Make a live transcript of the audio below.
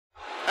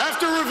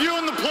After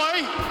reviewing the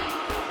play,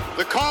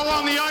 the call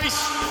on the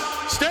ice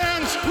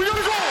stands. We're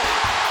gonna go!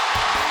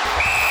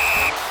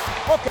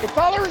 Okay,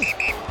 fellas,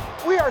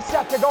 we are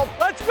set to go.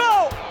 Let's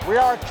go! We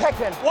are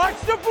kicking. Watch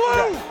the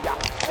blue! Yeah,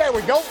 there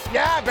we go.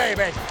 Yeah,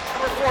 baby.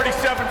 Number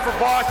 47 for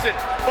Boston.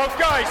 Both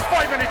guys,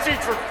 5 minutes each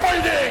for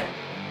fighting!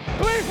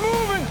 Please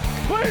moving!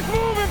 Please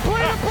moving!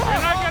 Play the play!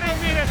 You're not getting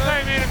me to say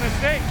I made a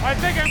mistake. I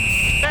think I'm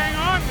bang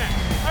on then.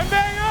 I'm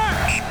bang on!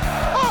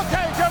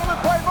 Okay, gentlemen,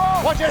 play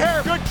ball. Watch it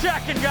here. Good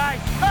checking, guys.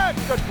 And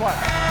good play.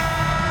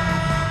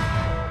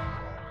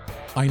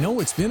 I know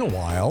it's been a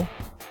while.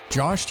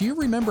 Josh, do you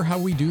remember how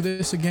we do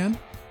this again?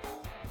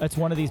 That's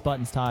one of these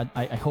buttons, Todd.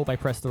 I hope I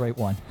pressed the right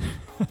one.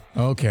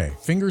 Okay,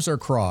 fingers are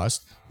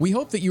crossed. We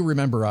hope that you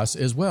remember us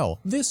as well.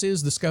 This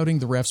is the Scouting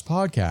the Refs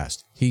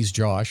podcast. He's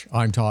Josh.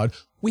 I'm Todd.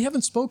 We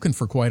haven't spoken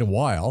for quite a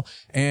while,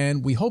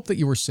 and we hope that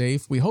you were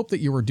safe. We hope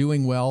that you were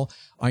doing well.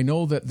 I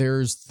know that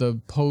there's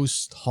the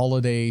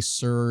post-holiday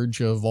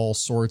surge of all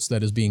sorts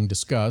that is being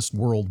discussed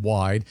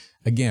worldwide.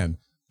 Again,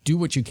 do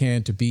what you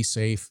can to be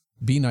safe.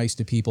 Be nice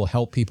to people,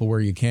 help people where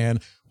you can.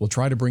 We'll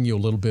try to bring you a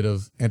little bit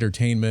of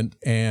entertainment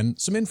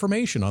and some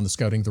information on the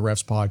Scouting the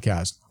Refs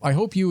podcast. I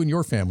hope you and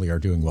your family are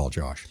doing well,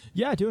 Josh.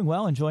 Yeah, doing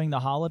well, enjoying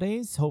the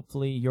holidays.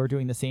 Hopefully you're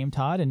doing the same,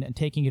 Todd, and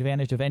taking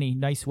advantage of any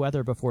nice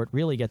weather before it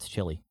really gets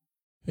chilly.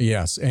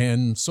 Yes,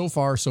 and so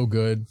far so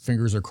good.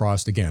 Fingers are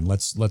crossed again.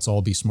 Let's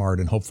all be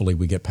smart, and hopefully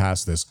we get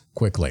past this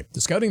quickly.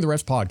 The Scouting the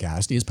Refs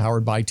podcast is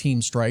powered by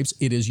Team Stripes.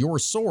 It is your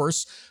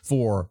source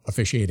for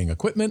officiating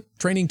equipment,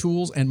 training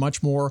tools, and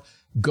much more.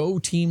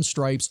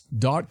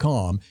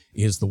 GoTeamStripes.com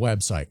is the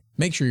website.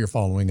 Make sure you're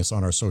following us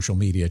on our social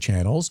media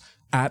channels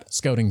at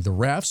Scouting the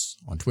Refs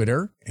on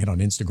Twitter and on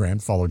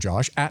Instagram. Follow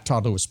Josh at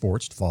Todd Lewis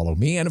Sports to follow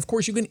me. And of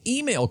course, you can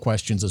email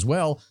questions as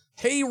well.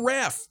 Hey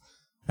Ref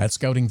at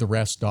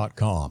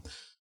ScoutingTheRefs.com.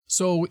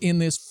 So in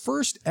this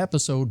first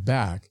episode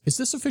back, is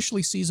this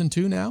officially season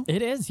 2 now?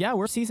 It is. Yeah,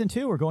 we're season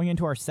 2. We're going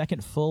into our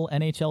second full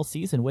NHL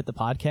season with the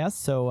podcast.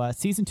 So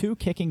season 2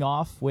 kicking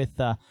off with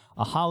a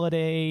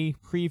holiday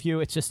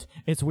preview.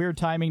 It's weird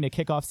timing to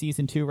kick off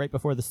season 2 right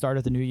before the start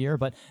of the new year.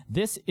 But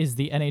this is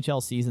the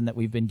NHL season that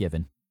we've been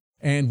given.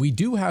 And we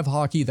do have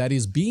hockey that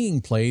is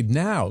being played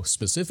now,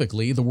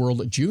 specifically the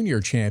World Junior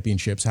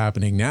Championships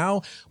happening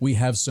now. We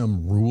have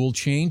some rule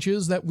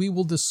changes that we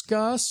will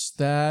discuss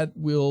that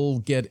will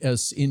get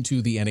us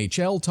into the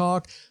NHL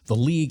talk. The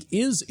league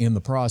is in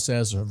the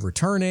process of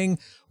returning.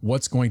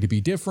 What's going to be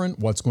different?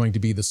 What's going to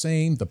be the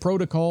same? The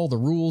protocol, the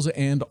rules,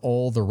 and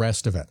all the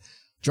rest of it.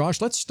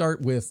 Josh, let's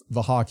start with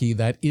the hockey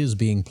that is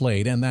being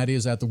played, and that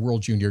is at the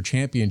World Junior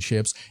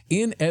Championships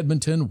in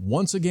Edmonton,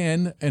 once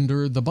again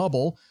under the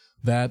bubble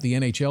that the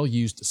NHL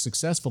used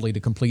successfully to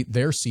complete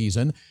their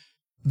season.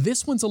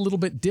 This one's a little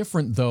bit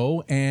different,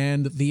 though,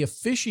 and the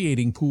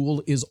officiating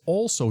pool is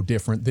also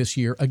different this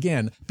year,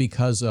 again,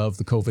 because of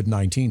the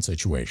COVID-19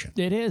 situation.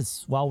 It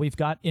is. While we've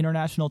got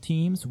international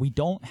teams, we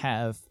don't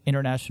have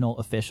international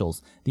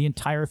officials. The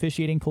entire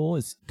officiating pool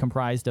is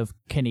comprised of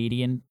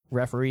Canadian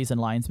referees and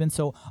linesmen,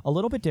 so a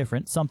little bit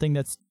different, something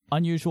that's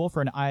unusual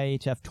for an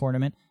IIHF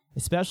tournament,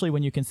 especially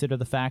when you consider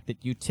the fact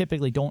that you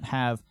typically don't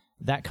have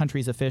that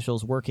country's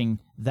officials working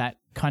that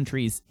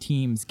country's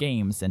team's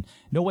games. And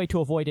no way to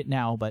avoid it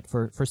now, but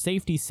for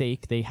safety's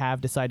sake, they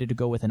have decided to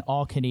go with an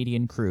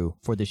all-Canadian crew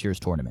for this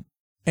year's tournament.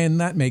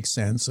 And that makes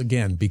sense,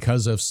 again,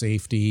 because of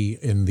safety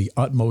and the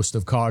utmost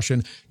of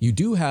caution. You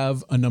do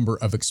have a number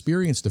of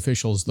experienced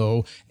officials,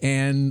 though,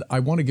 and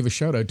I want to give a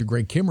shout-out to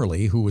Greg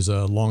Kimmerly, who was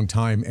a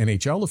longtime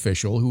NHL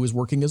official who is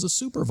working as a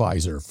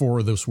supervisor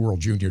for this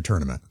World Junior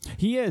Tournament.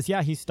 He is,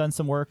 yeah. He's done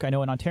some work, I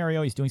know, in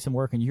Ontario. He's doing some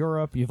work in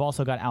Europe. You've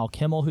also got Al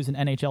Kimmel, who's an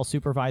NHL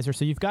supervisor.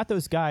 So you've got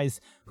those guys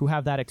who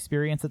have that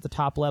experience at the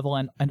top level,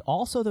 and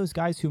also those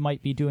guys who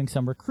might be doing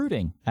some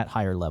recruiting at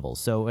higher levels.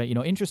 So,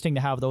 interesting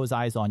to have those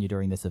eyes on you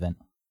during this event.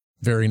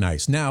 Very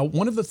nice. Now,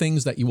 one of the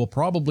things that you will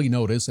probably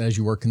notice as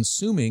you are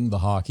consuming the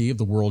hockey of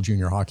the World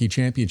Junior Hockey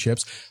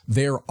Championships,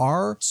 there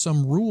are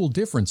some rule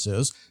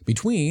differences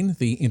between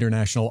the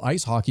International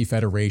Ice Hockey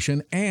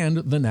Federation and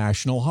the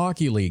National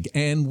Hockey League.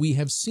 And we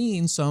have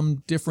seen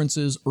some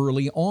differences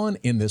early on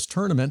in this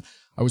tournament.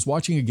 I was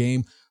watching a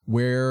game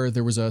where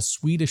there was a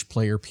Swedish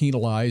player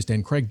penalized,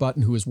 and Craig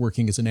Button, who is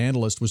working as an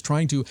analyst, was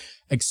trying to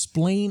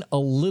explain a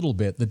little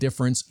bit the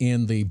difference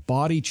in the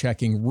body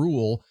checking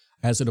rule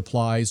as it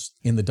applies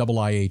in the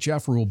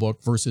IIHF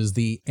rulebook versus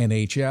the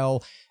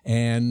NHL.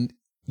 And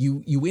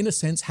you in a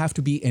sense have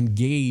to be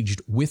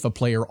engaged with a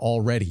player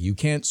already. You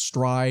can't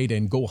stride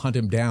and go hunt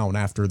him down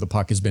after the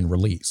puck has been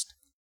released.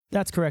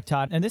 That's correct,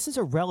 Todd. And this is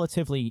a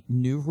relatively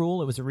new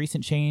rule. It was a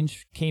recent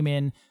change, came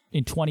in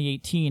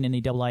 2018 in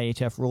the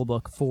IIHF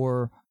rulebook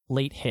for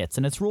late hits.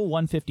 And it's Rule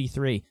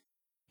 153.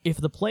 If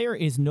the player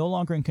is no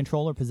longer in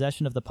control or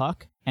possession of the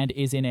puck and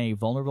is in a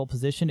vulnerable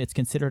position, it's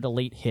considered a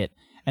late hit.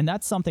 And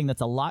that's something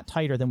that's a lot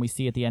tighter than we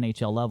see at the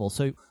NHL level.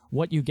 So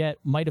what you get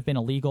might have been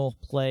a legal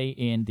play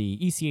in the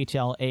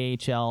ECHL,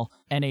 AHL,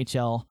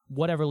 NHL,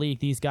 whatever league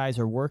these guys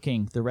are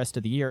working the rest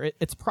of the year.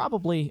 It's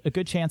probably a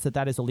good chance that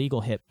that is a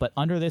legal hit. But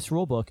under this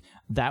rule book,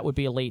 that would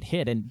be a late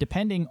hit. And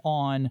depending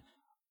on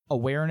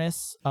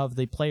awareness of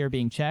the player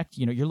being checked,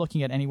 you're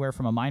looking at anywhere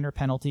from a minor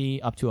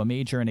penalty up to a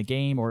major in a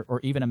game or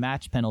even a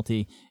match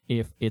penalty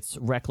if it's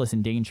reckless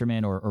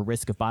endangerment or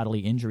risk of bodily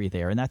injury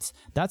there. And that's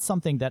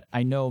something that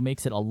I know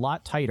makes it a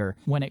lot tighter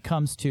when it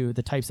comes to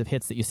the types of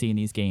hits that you see in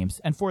these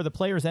games. And for the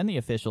players and the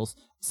officials,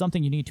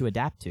 something you need to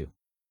adapt to.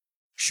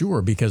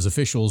 Sure, because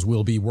officials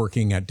will be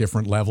working at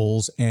different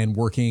levels and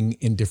working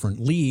in different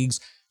leagues.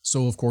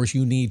 So, of course,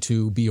 you need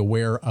to be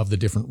aware of the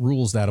different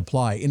rules that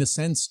apply. In a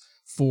sense,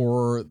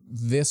 for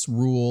this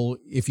rule,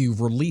 if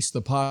you've released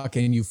the puck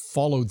and you've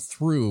followed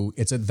through,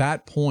 it's at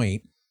that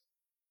point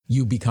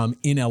you become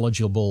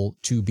ineligible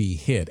to be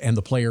hit. And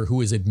the player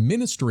who is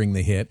administering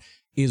the hit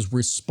is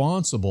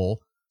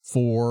responsible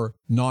for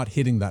not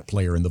hitting that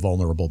player in the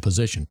vulnerable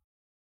position.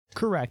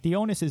 Correct. The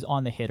onus is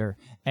on the hitter.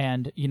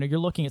 And, you're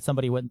looking at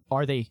somebody,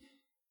 are they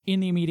in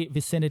the immediate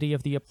vicinity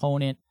of the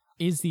opponent?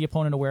 Is the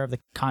opponent aware of the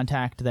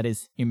contact that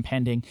is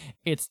impending?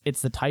 It's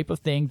the type of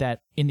thing that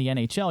in the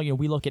NHL,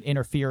 we look at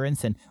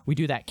interference and we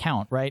do that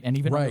count, right? And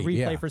even on the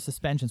replay for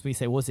suspensions, we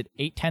say, was it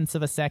 0.8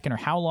 of a second or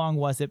how long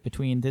was it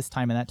between this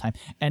time and that time?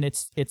 And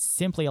it's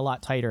simply a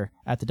lot tighter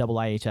at the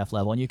IIHF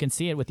level. And you can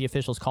see it with the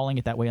officials calling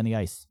it that way on the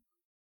ice.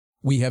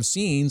 We have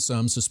seen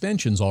some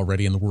suspensions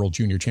already in the World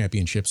Junior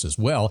Championships as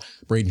well.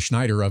 Braden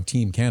Schneider of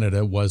Team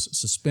Canada was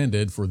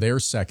suspended for their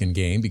second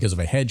game because of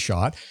a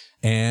headshot,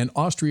 and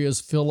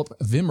Austria's Philipp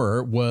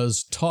Wimmer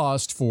was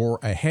tossed for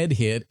a head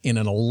hit in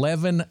an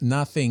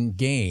 11-0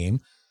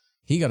 game.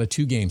 He got a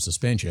 2-game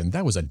suspension.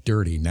 That was a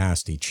dirty,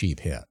 nasty,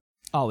 cheap hit.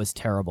 Oh, it was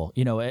terrible.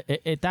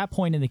 At that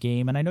point in the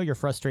game, and I know you're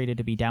frustrated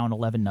to be down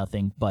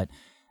 11-0, but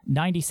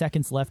 90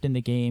 seconds left in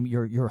the game,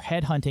 you're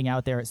headhunting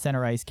out there at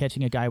center ice,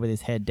 catching a guy with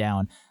his head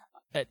down.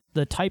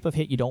 The type of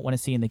hit you don't want to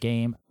see in the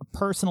game.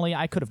 Personally,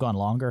 I could have gone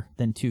longer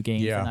than 2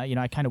 games. Yeah. And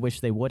I kind of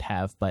wish they would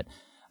have. But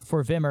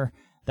for Wimmer,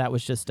 that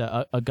was just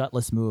a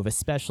gutless move,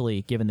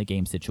 especially given the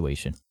game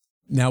situation.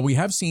 Now, we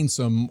have seen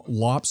some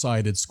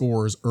lopsided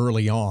scores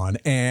early on.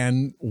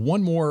 And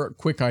one more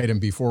quick item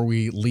before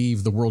we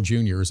leave the World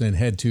Juniors and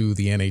head to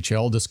the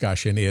NHL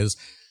discussion is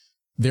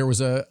there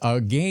was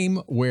a game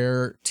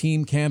where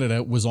Team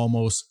Canada was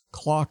almost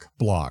clock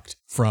blocked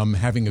from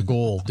having a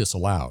goal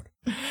disallowed.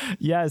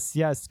 Yes.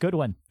 Good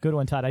one,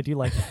 Todd. I do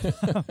like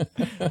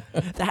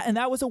that.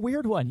 that was a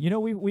weird one.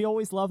 We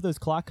always love those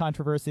clock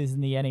controversies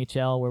in the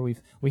NHL where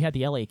we had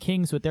the LA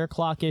Kings with their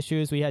clock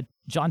issues. We had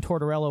John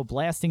Tortorella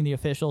blasting the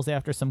officials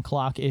after some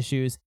clock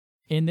issues.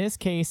 In this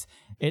case,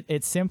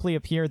 it simply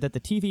appeared that the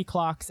TV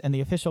clocks and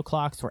the official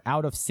clocks were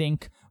out of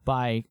sync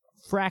by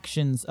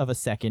fractions of a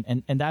second,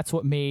 and that's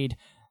what made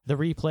the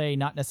replay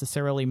not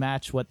necessarily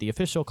match what the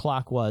official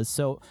clock was.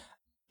 So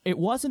it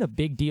wasn't a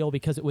big deal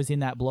because it was in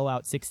that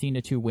blowout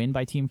 16-2 win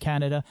by Team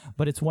Canada,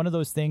 but it's one of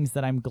those things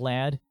that I'm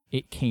glad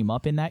it came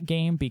up in that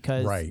game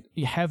because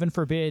heaven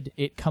forbid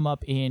it come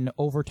up in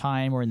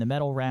overtime or in the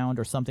medal round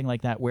or something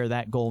like that where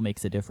that goal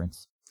makes a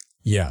difference.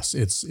 Yes,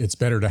 it's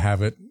better to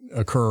have it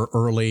occur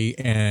early,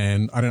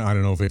 and I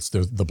don't know if it's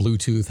the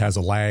Bluetooth has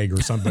a lag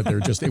or something, but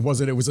it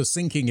was a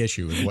syncing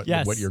issue is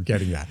what you're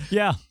getting at.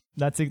 Yeah.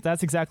 That's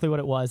exactly what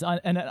it was.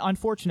 And an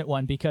unfortunate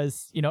one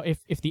because,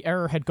 if the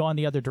error had gone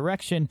the other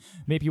direction,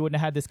 maybe you wouldn't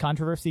have had this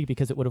controversy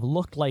because it would have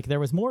looked like there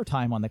was more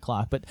time on the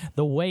clock. But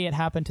the way it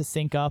happened to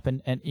sync up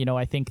and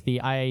I think the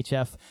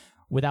IHF,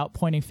 without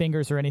pointing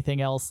fingers or anything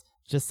else,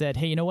 just said,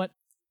 hey, you know what?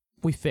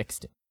 We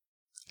fixed it.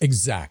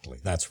 Exactly.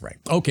 That's right.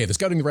 Okay. The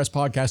Scouting the Rest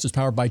podcast is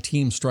powered by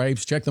Team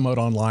Stripes. Check them out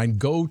online.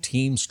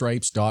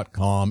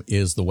 GoTeamStripes.com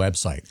is the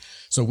website.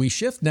 So we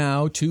shift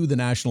now to the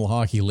National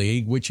Hockey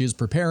League, which is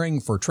preparing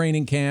for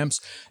training camps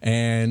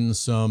and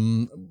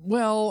some,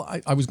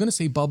 I was going to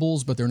say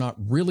bubbles, but they're not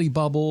really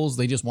bubbles.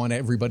 They just want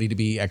everybody to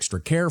be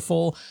extra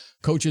careful.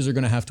 Coaches are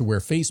going to have to wear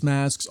face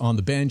masks on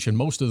the bench, and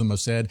most of them have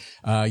said,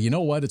 you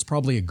know what, it's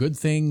probably a good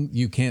thing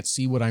you can't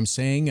see what I'm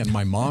saying, and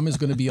my mom is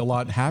going to be a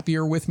lot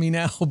happier with me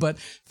now. But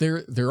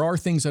there are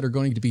things that are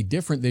going to be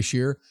different this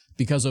year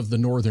because of the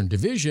Northern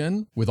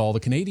Division. With all the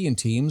Canadian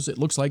teams, it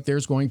looks like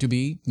there's going to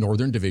be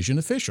Northern Division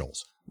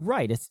officials.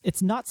 Right.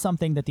 It's not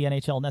something that the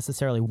NHL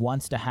necessarily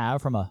wants to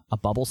have from a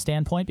bubble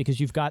standpoint because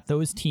you've got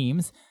those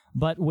teams,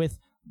 but with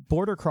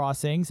border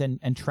crossings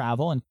and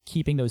travel and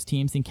keeping those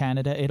teams in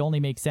Canada, it only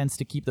makes sense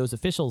to keep those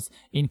officials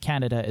in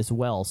Canada as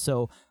well.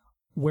 So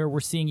where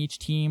we're seeing each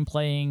team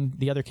playing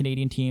the other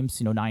Canadian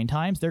teams, 9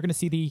 times, they're going to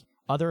see the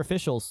other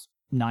officials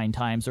 9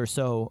 times or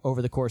so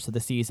over the course of the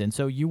season.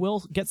 So you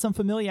will get some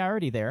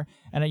familiarity there.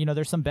 And,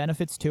 there's some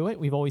benefits to it.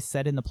 We've always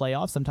said in the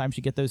playoffs, sometimes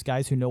you get those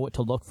guys who know what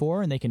to look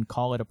for and they can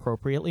call it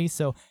appropriately.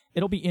 So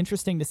it'll be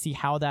interesting to see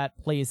how that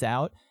plays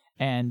out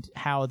and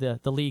how the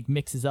league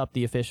mixes up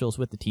the officials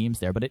with the teams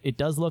there. But it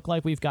does look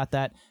like we've got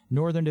that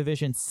Northern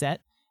Division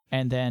set,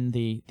 and then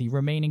the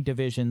remaining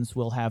divisions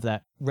will have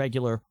that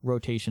regular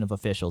rotation of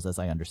officials, as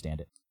I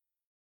understand it.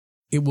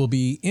 It will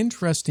be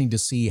interesting to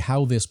see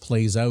how this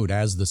plays out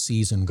as the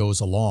season goes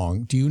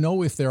along. Do you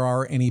know if there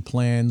are any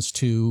plans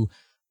to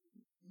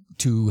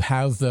to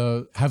have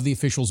the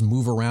officials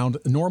move around.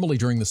 Normally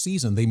during the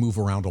season, they move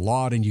around a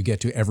lot and you get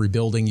to every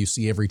building. You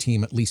see every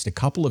team at least a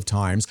couple of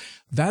times.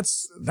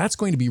 That's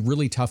going to be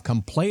really tough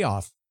come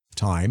playoff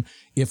time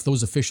if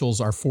those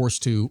officials are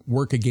forced to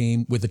work a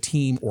game with a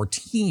team or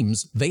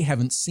teams they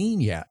haven't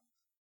seen yet.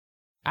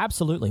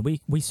 Absolutely.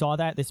 We saw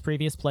that this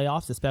previous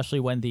playoffs, especially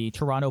when the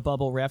Toronto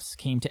bubble refs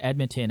came to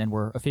Edmonton and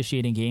were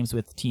officiating games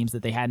with teams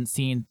that they hadn't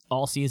seen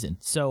all season.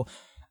 So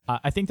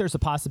I think there's a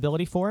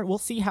possibility for it. We'll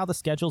see how the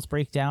schedules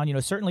break down. You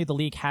know, certainly the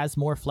league has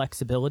more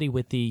flexibility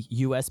with the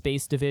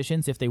U.S.-based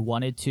divisions if they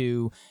wanted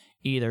to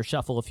either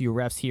shuffle a few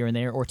refs here and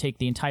there or take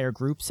the entire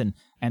groups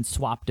and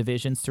swap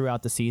divisions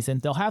throughout the season.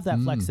 They'll have that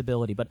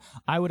flexibility, but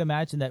I would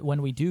imagine that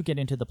when we do get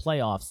into the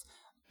playoffs,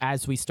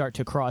 as we start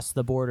to cross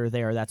the border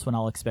there, that's when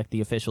I'll expect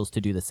the officials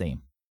to do the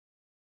same.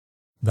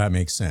 That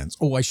makes sense.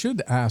 Oh, I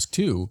should ask,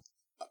 too,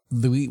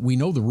 we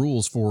know the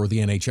rules for the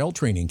NHL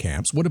training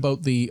camps. What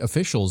about the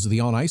officials, the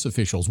on-ice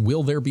officials?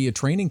 Will there be a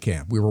training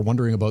camp? We were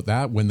wondering about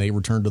that when they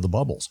return to the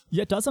bubbles.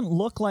 Yeah, it doesn't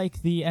look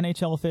like the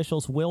NHL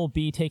officials will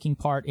be taking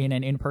part in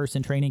an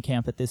in-person training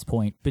camp at this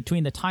point.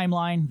 Between the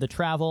timeline, the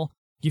travel,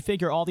 you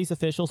figure all these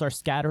officials are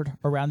scattered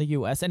around the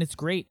U.S., and it's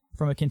great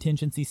from a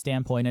contingency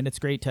standpoint, and it's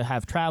great to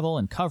have travel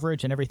and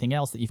coverage and everything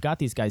else that you've got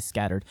these guys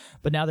scattered.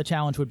 But now the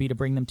challenge would be to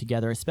bring them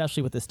together,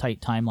 especially with this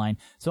tight timeline.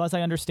 So as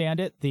I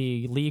understand it,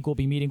 the league will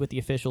be meeting with the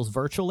officials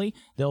virtually.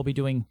 They'll be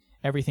doing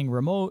everything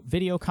remote,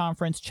 video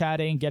conference,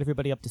 chatting, get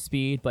everybody up to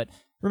speed. But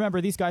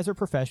remember, these guys are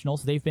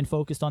professionals. They've been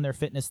focused on their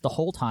fitness the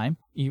whole time,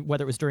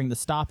 whether it was during the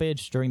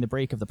stoppage, during the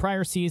break of the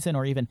prior season,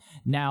 or even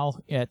now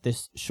at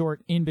this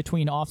short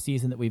in-between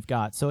off-season that we've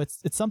got. So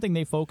it's something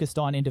they focused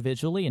on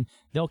individually, and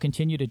they'll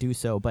continue to do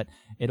so. But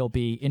it'll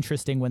be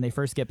interesting when they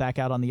first get back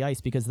out on the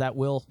ice, because that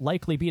will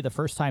likely be the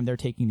first time they're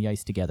taking the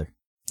ice together.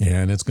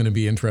 Yeah, and it's going to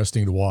be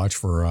interesting to watch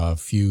for a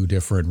few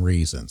different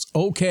reasons.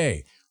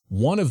 Okay.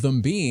 One of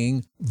them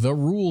being the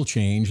rule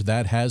change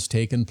that has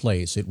taken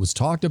place. It was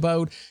talked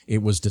about,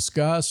 it was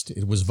discussed,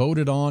 it was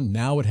voted on,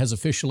 now it has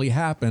officially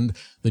happened.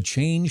 The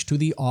change to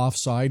the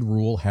offside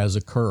rule has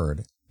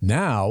occurred.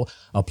 Now,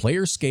 a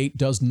player's skate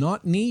does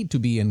not need to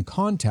be in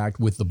contact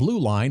with the blue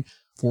line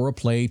for a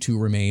play to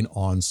remain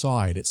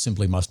onside. It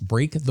simply must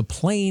break the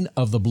plane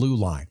of the blue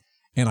line.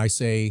 And I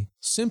say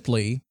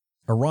simply,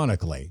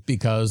 ironically,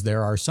 because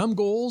there are some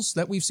goals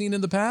that we've seen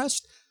in the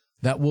past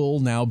that will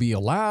now be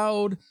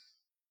allowed.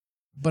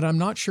 But I'm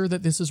not sure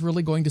that this is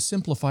really going to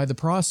simplify the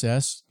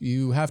process.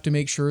 You have to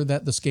make sure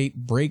that the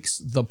skate breaks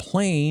the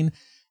plane,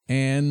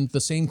 and the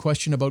same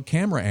question about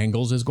camera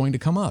angles is going to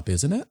come up,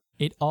 isn't it?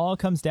 It all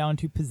comes down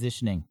to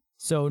positioning.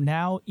 So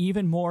now,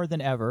 even more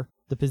than ever,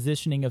 the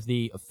positioning of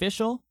the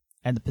official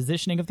and the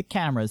positioning of the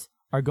cameras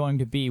are going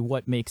to be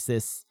what makes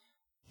this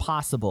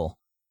possible,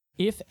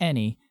 if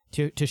any,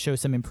 to show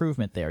some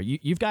improvement there.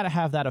 You've got to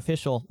have that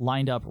official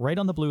lined up right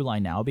on the blue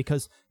line now,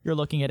 because you're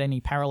looking at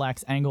any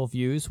parallax angle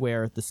views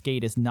where the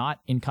skate is not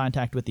in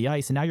contact with the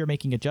ice, and now you're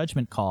making a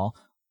judgment call.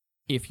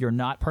 If you're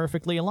not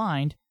perfectly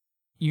aligned,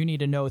 you need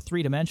to know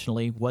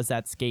three-dimensionally, was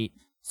that skate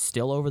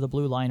still over the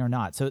blue line or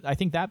not? So I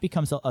think that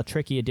becomes a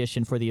tricky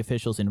addition for the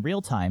officials in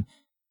real time.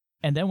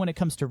 And then when it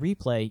comes to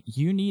replay,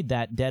 you need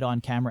that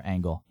dead-on camera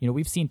angle. You know,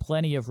 we've seen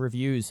plenty of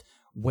reviews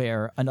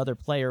where another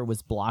player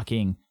was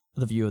blocking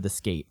the view of the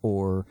skate,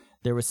 or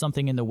there was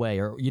something in the way,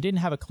 or you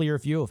didn't have a clear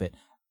view of it.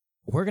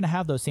 We're going to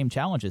have those same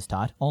challenges,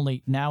 Todd,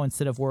 only now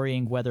instead of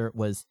worrying whether it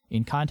was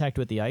in contact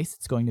with the ice,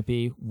 it's going to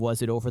be,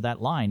 was it over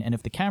that line? And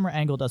if the camera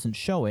angle doesn't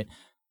show it,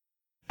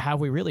 have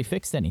we really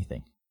fixed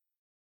anything?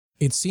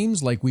 It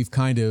seems like we've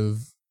kind of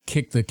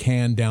kicked the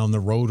can down the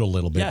road a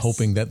little bit, Yes.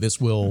 hoping that this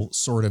will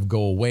sort of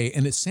go away.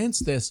 And it since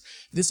this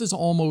is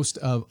almost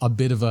a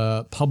bit of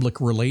a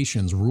public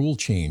relations rule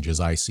change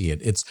as I see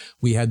it.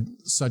 We had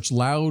such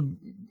loud,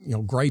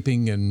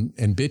 griping and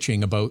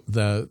bitching about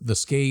the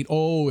skate.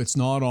 Oh, it's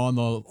not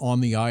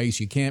on the ice.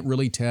 You can't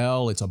really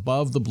tell. It's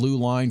above the blue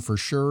line for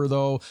sure,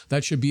 though.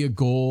 That should be a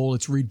goal.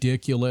 It's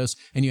ridiculous.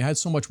 And you had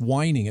so much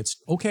whining. It's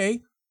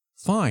okay,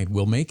 fine.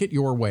 We'll make it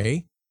your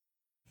way,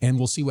 and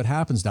we'll see what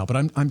happens now.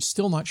 But I'm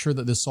still not sure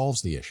that this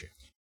solves the issue.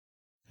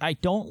 I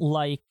don't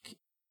like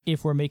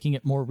if we're making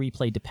it more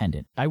replay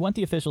dependent. I want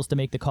the officials to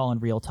make the call in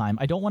real time.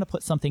 I don't want to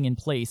put something in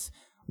place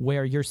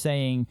where you're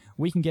saying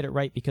we can get it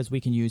right because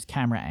we can use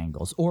camera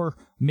angles. Or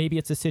maybe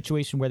it's a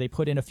situation where they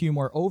put in a few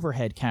more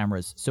overhead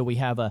cameras so we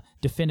have a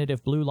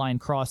definitive blue line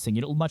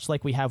crossing, much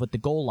like we have with the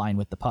goal line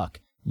with the puck.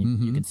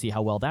 You can see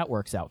how well that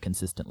works out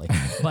consistently.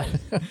 But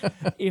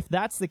if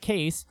that's the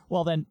case,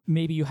 well, then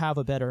maybe you have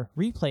a better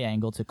replay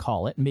angle to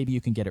call it. Maybe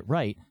you can get it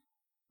right.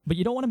 But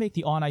you don't want to make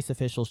the on-ice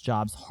officials'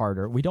 jobs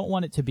harder. We don't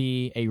want it to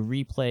be a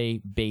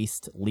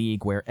replay-based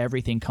league where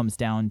everything comes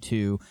down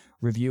to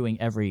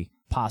reviewing every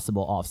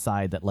possible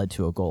offside that led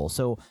to a goal.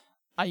 So,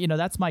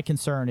 that's my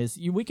concern is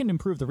we can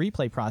improve the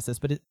replay process,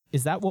 but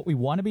is that what we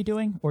want to be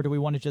doing? Or do we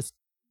want to just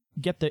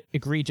get the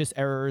egregious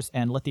errors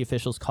and let the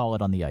officials call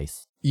it on the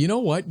ice? You know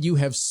what? You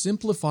have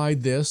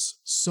simplified this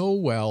so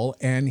well,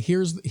 and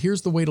here's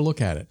the way to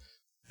look at it.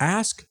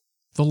 Ask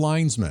the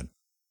linesman,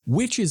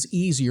 which is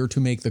easier to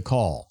make the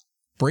call?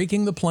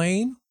 breaking the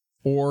plane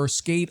or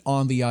skate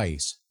on the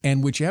ice.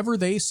 And whichever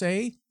they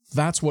say,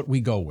 that's what we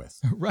go with.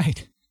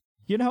 Right.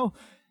 You know,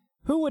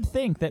 who would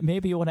think that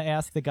maybe you want to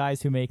ask the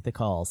guys who make the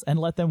calls and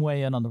let them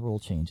weigh in on the rule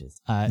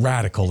changes?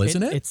 Radical,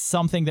 isn't it? It's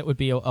something that would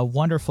be a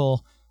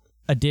wonderful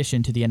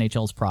addition to the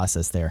NHL's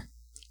process there.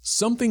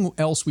 Something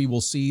else we will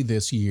see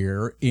this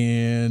year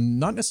in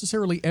not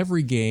necessarily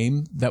every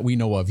game that we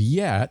know of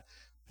yet,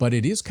 but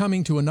it is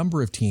coming to a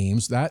number of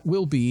teams. That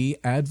will be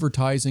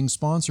advertising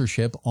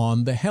sponsorship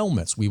on the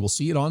helmets. We will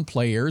see it on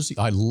players.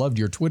 I loved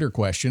your Twitter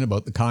question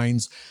about the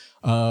kinds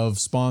of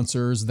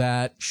sponsors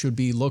that should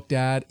be looked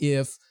at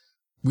if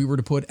we were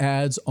to put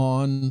ads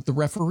on the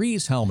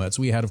referees' helmets.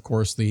 We had, of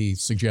course, the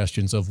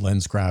suggestions of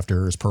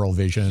LensCrafters, Pearl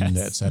Vision,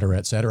 et cetera,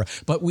 et cetera.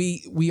 But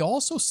we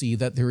also see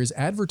that there is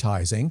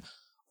advertising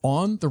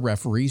on the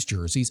referees'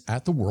 jerseys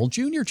at the World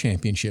Junior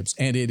Championships,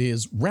 and it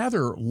is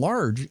rather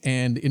large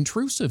and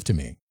intrusive to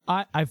me.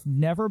 I've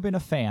never been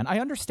a fan. I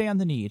understand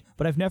the need,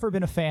 but I've never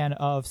been a fan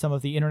of some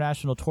of the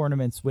international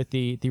tournaments with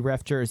the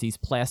ref jerseys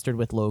plastered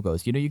with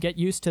logos. You know, you get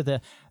used to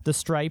the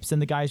stripes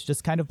and the guys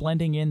just kind of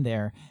blending in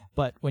there.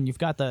 But when you've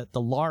got the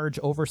large,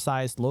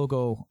 oversized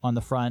logo on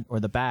the front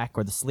or the back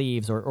or the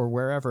sleeves or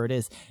wherever it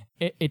is,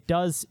 it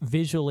does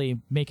visually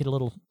make it a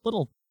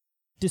little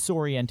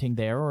disorienting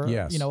there, or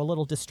yes, you know, a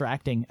little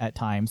distracting at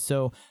times.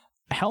 So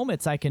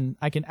helmets I can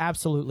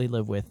absolutely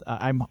live with.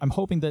 I'm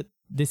hoping that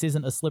this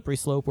isn't a slippery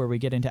slope where we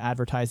get into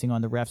advertising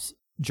on the refs'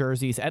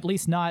 jerseys, at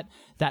least not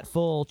that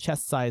full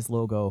chest size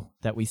logo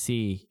that we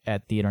see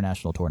at the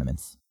international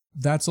tournaments.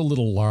 That's a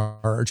little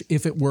large.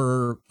 If it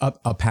were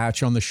a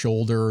patch on the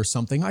shoulder or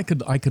something, I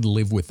could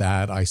live with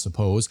that, I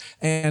suppose.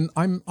 And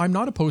I'm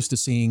not opposed to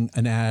seeing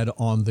an ad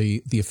on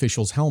the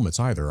officials' helmets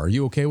either. Are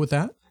you okay with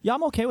that? Yeah,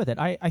 I'm okay with it.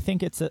 I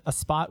think it's a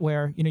spot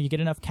where, you know, you get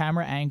enough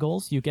camera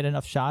angles, you get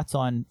enough shots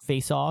on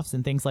face-offs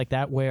and things like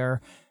that where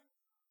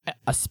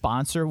a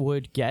sponsor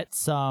would get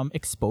some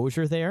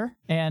exposure there.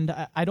 And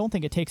I don't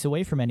think it takes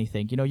away from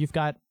anything. You know, you've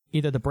got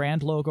either the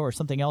brand logo or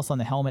something else on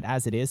the helmet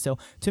as it is. So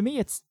to me,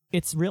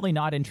 it's really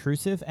not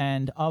intrusive.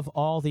 And of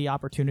all the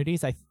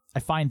opportunities, I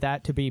find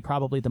that to be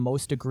probably the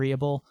most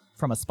agreeable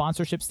from a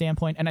sponsorship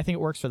standpoint. And I think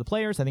it works for the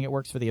players. I think it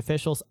works for the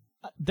officials.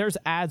 There's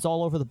ads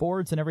all over the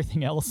boards and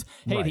everything else.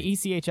 Hey, right. The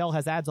ECHL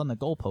has ads on the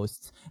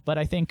goalposts. But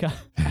I think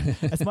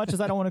as much as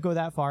I don't want to go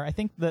that far, I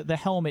think the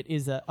helmet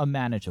is a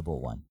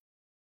manageable one.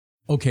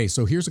 Okay,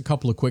 so here's a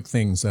couple of quick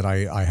things that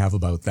I have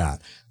about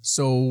that.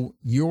 So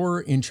you're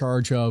in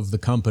charge of the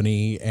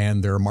company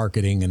and their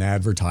marketing and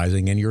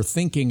advertising, and you're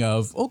thinking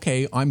of,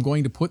 okay, I'm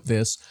going to put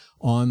this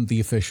on the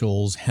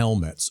officials'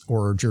 helmets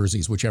or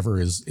jerseys,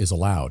 whichever is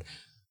allowed.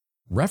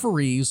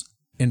 Referees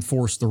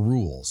enforce the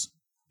rules.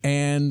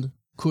 And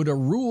could a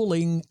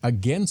ruling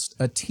against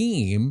a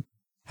team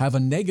have a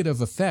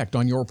negative effect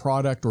on your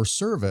product or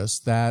service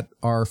that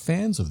are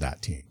fans of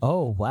that team?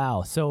 Oh,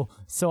 wow. So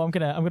I'm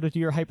gonna do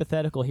your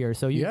hypothetical here.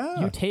 So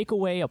you take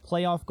away a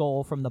playoff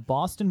goal from the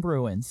Boston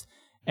Bruins,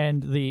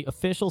 and the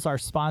officials are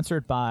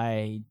sponsored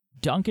by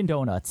Dunkin'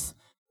 Donuts.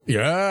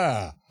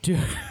 Yeah. Dude,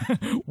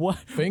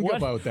 Think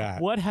about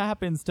that. What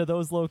happens to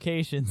those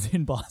locations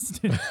in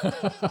Boston?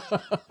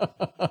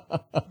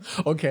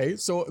 Okay,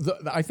 so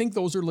I think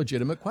those are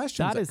legitimate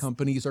questions that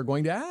companies are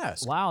going to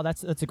ask. Wow,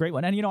 that's a great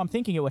one. And you know, I'm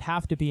thinking it would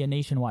have to be a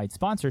nationwide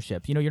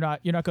sponsorship. You know, you're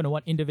not going to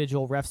want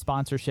individual ref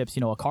sponsorships.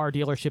 You know, a car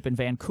dealership in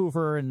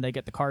Vancouver and they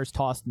get the cars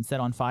tossed and set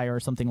on fire or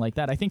something like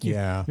that. I think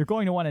you're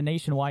going to want a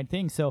nationwide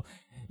thing. So,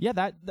 yeah,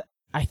 that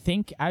I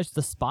think as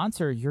the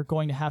sponsor, you're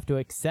going to have to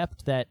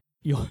accept that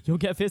you'll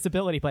get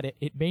visibility, but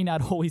it may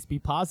not always be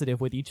positive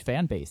with each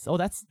fan base. Oh,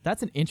 that's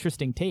an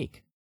interesting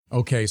take.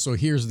 Okay, so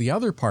here's the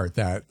other part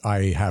that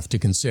I have to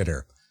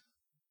consider.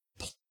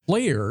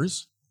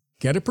 Players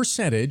get a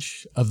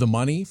percentage of the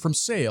money from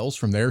sales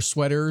from their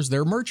sweaters,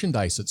 their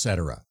merchandise,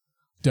 etc.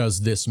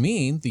 Does this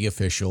mean the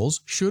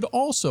officials should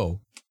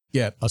also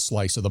get a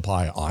slice of the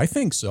pie? I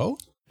think so.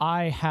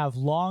 I have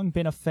long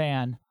been a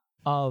fan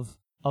of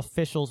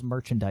officials'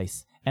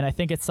 merchandise, and I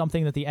think it's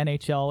something that the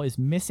NHL is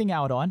missing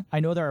out on. I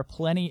know there are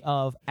plenty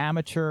of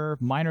amateur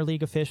minor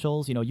league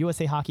officials, you know,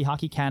 USA Hockey,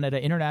 Hockey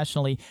Canada,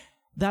 internationally,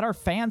 that are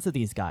fans of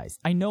these guys.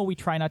 I know we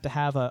try not to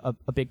have a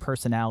big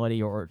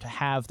personality or to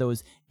have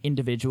those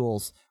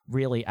individuals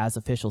really as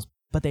officials,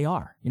 but they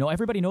are. You know,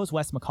 everybody knows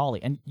Wes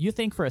McCauley. And you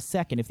think for a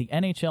second, if the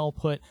NHL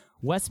put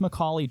Wes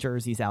McCauley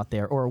jerseys out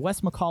there or a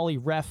Wes McCauley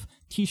ref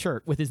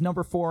t-shirt with his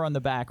number 4 on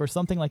the back or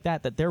something like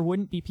that, that there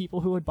wouldn't be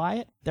people who would buy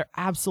it? There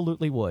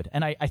absolutely would.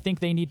 And I think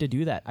they need to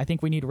do that. I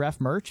think we need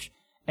ref merch.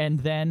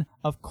 And then,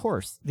 of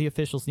course, the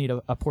officials need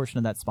a portion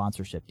of that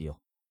sponsorship deal.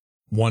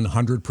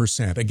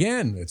 100%.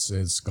 Again, it's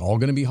all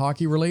going to be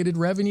hockey-related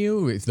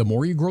revenue. If the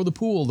more you grow the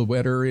pool, the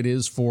better it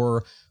is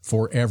for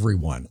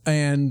everyone.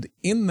 And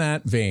in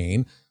that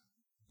vein,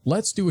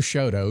 let's do a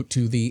shout-out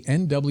to the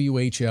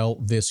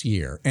NWHL this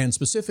year, and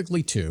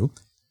specifically to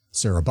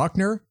Sarah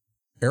Buckner,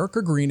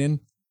 Erica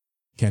Greenan,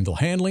 Kendall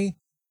Hanley,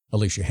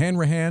 Alicia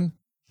Hanrahan,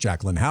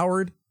 Jacqueline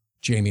Howard,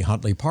 Jamie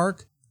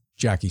Huntley-Park,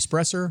 Jackie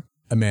Spresser,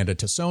 Amanda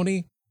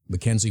Tassoni,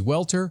 Mackenzie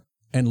Welter,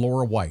 and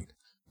Laura White.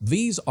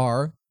 These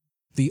are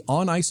the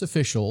on-ice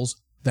officials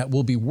that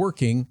will be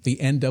working the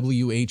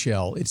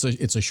NWHL.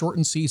 It's a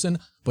shortened season,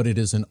 but it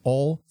is an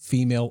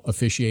all-female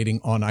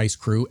officiating on-ice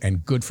crew,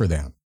 and good for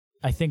them.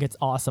 I think it's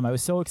awesome. I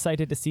was so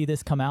excited to see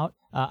this come out.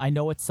 I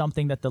know it's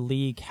something that the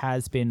league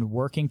has been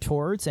working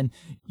towards, and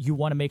you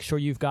want to make sure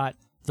you've got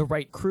the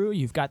right crew.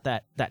 You've got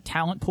that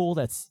talent pool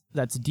that's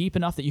deep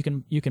enough that you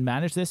can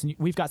manage this. And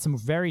we've got some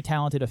very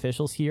talented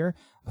officials here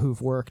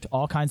who've worked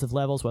all kinds of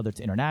levels, whether it's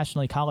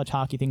internationally, college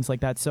hockey, things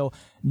like that. So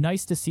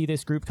nice to see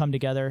this group come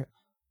together.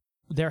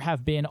 There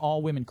have been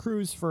all-women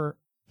crews for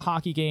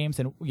hockey games,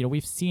 and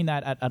we've seen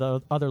that at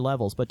other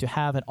levels. But to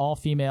have an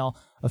all-female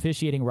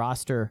officiating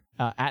roster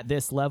at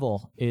this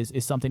level is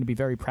something to be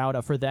very proud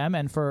of for them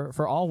and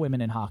for all women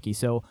in hockey.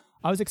 So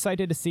I was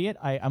excited to see it.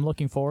 I'm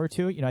looking forward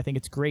to it. I think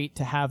it's great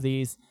to have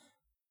these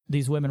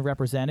women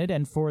represented,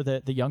 and for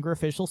the younger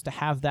officials to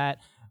have that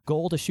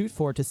goal to shoot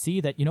for, to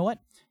see that,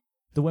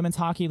 the Women's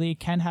Hockey League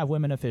can have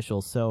women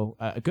officials. So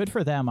good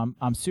for them.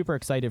 I'm super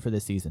excited for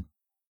this season.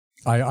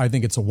 I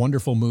think it's a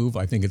wonderful move.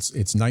 I think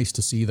it's nice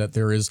to see that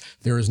there is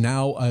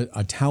now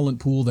a talent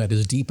pool that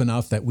is deep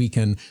enough that we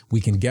can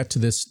get to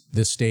this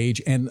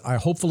stage, and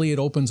hopefully it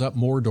opens up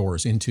more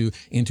doors into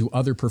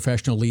other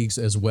professional leagues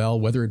as well,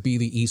 whether it be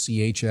the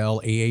ECHL,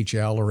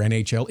 AHL, or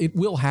NHL. It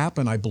will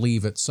happen, I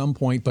believe, at some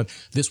point, but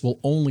this will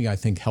only, I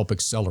think, help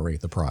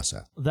accelerate the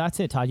process. That's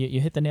it, Todd.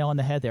 You hit the nail on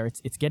the head there.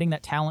 It's getting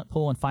that talent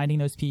pool and finding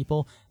those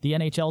people. The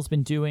NHL's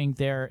been doing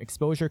their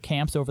exposure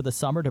camps over the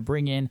summer to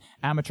bring in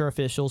amateur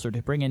officials or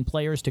to bring in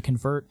players to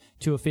convert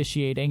to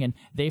officiating, and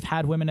they've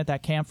had women at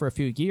that camp for a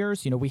few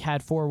years. We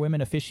had 4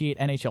 women officiate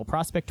NHL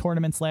prospect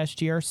tournaments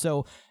last year,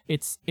 so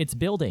it's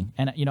building.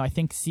 And I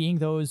think seeing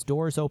those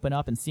doors open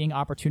up and seeing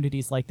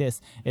opportunities like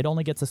this, it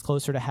only gets us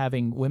closer to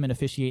having women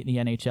officiate in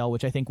the NHL,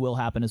 which I think will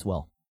happen as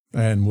well.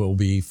 And will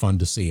be fun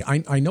to see.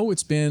 I know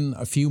it's been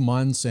a few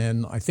months,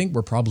 and I think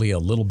we're probably a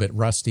little bit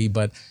rusty,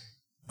 but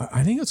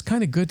I think it's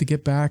kind of good to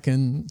get back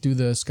and do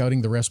the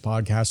Scouting the Refs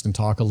podcast and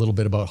talk a little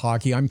bit about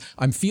hockey. I'm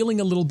feeling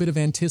a little bit of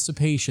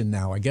anticipation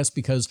now, I guess,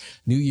 because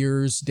New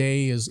Year's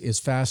Day is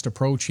fast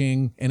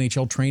approaching.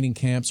 NHL training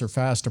camps are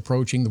fast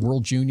approaching. The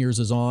World Juniors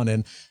is on,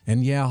 and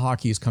yeah,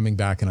 hockey is coming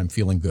back, and I'm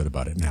feeling good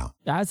about it now.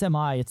 As am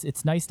I.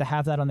 It's nice to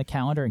have that on the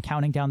calendar and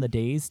counting down the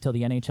days till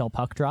the NHL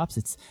puck drops.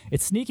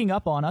 It's sneaking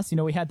up on us.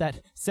 We had that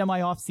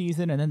semi-off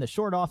season and then the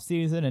short off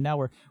season, and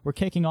now we're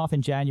kicking off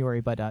in January.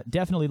 But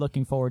definitely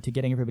looking forward to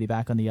getting everybody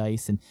back on the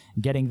ice and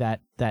getting that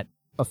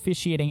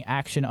officiating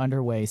action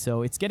underway.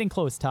 So it's getting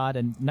close, Todd,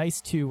 and nice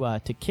to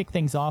kick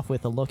things off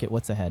with a look at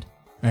what's ahead.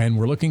 And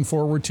we're looking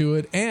forward to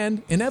it,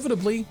 and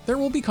inevitably there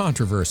will be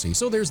controversy,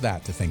 so there's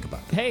that to think about.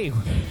 Hey,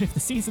 if the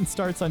season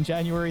starts on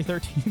January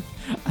 13th,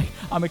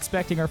 I'm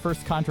expecting our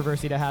first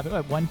controversy to happen.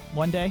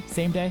 One day,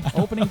 same day,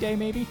 opening day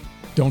maybe?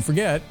 Don't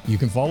forget, you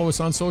can follow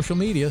us on social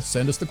media.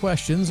 Send us the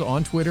questions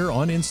on Twitter,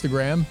 on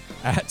Instagram,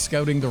 at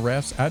Scouting the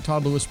Refs, at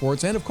Todd Lewis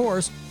Sports, and of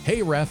course,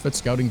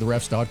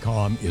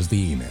 heyref@scoutingtherefs.com is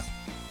the email.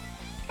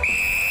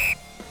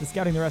 The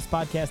Scouting the Refs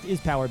podcast is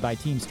powered by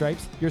Team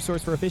Stripes, your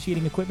source for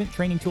officiating equipment,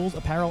 training tools,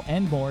 apparel,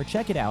 and more.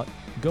 Check it out.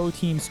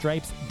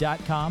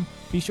 GoTeamStripes.com.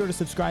 Be sure to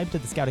subscribe to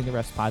the Scouting the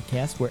Refs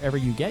podcast wherever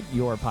you get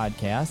your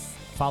podcasts.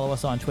 Follow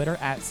us on Twitter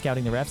at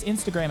Scouting the Refs,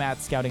 Instagram at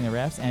Scouting the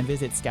Refs, and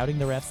visit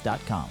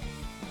scoutingtherefs.com.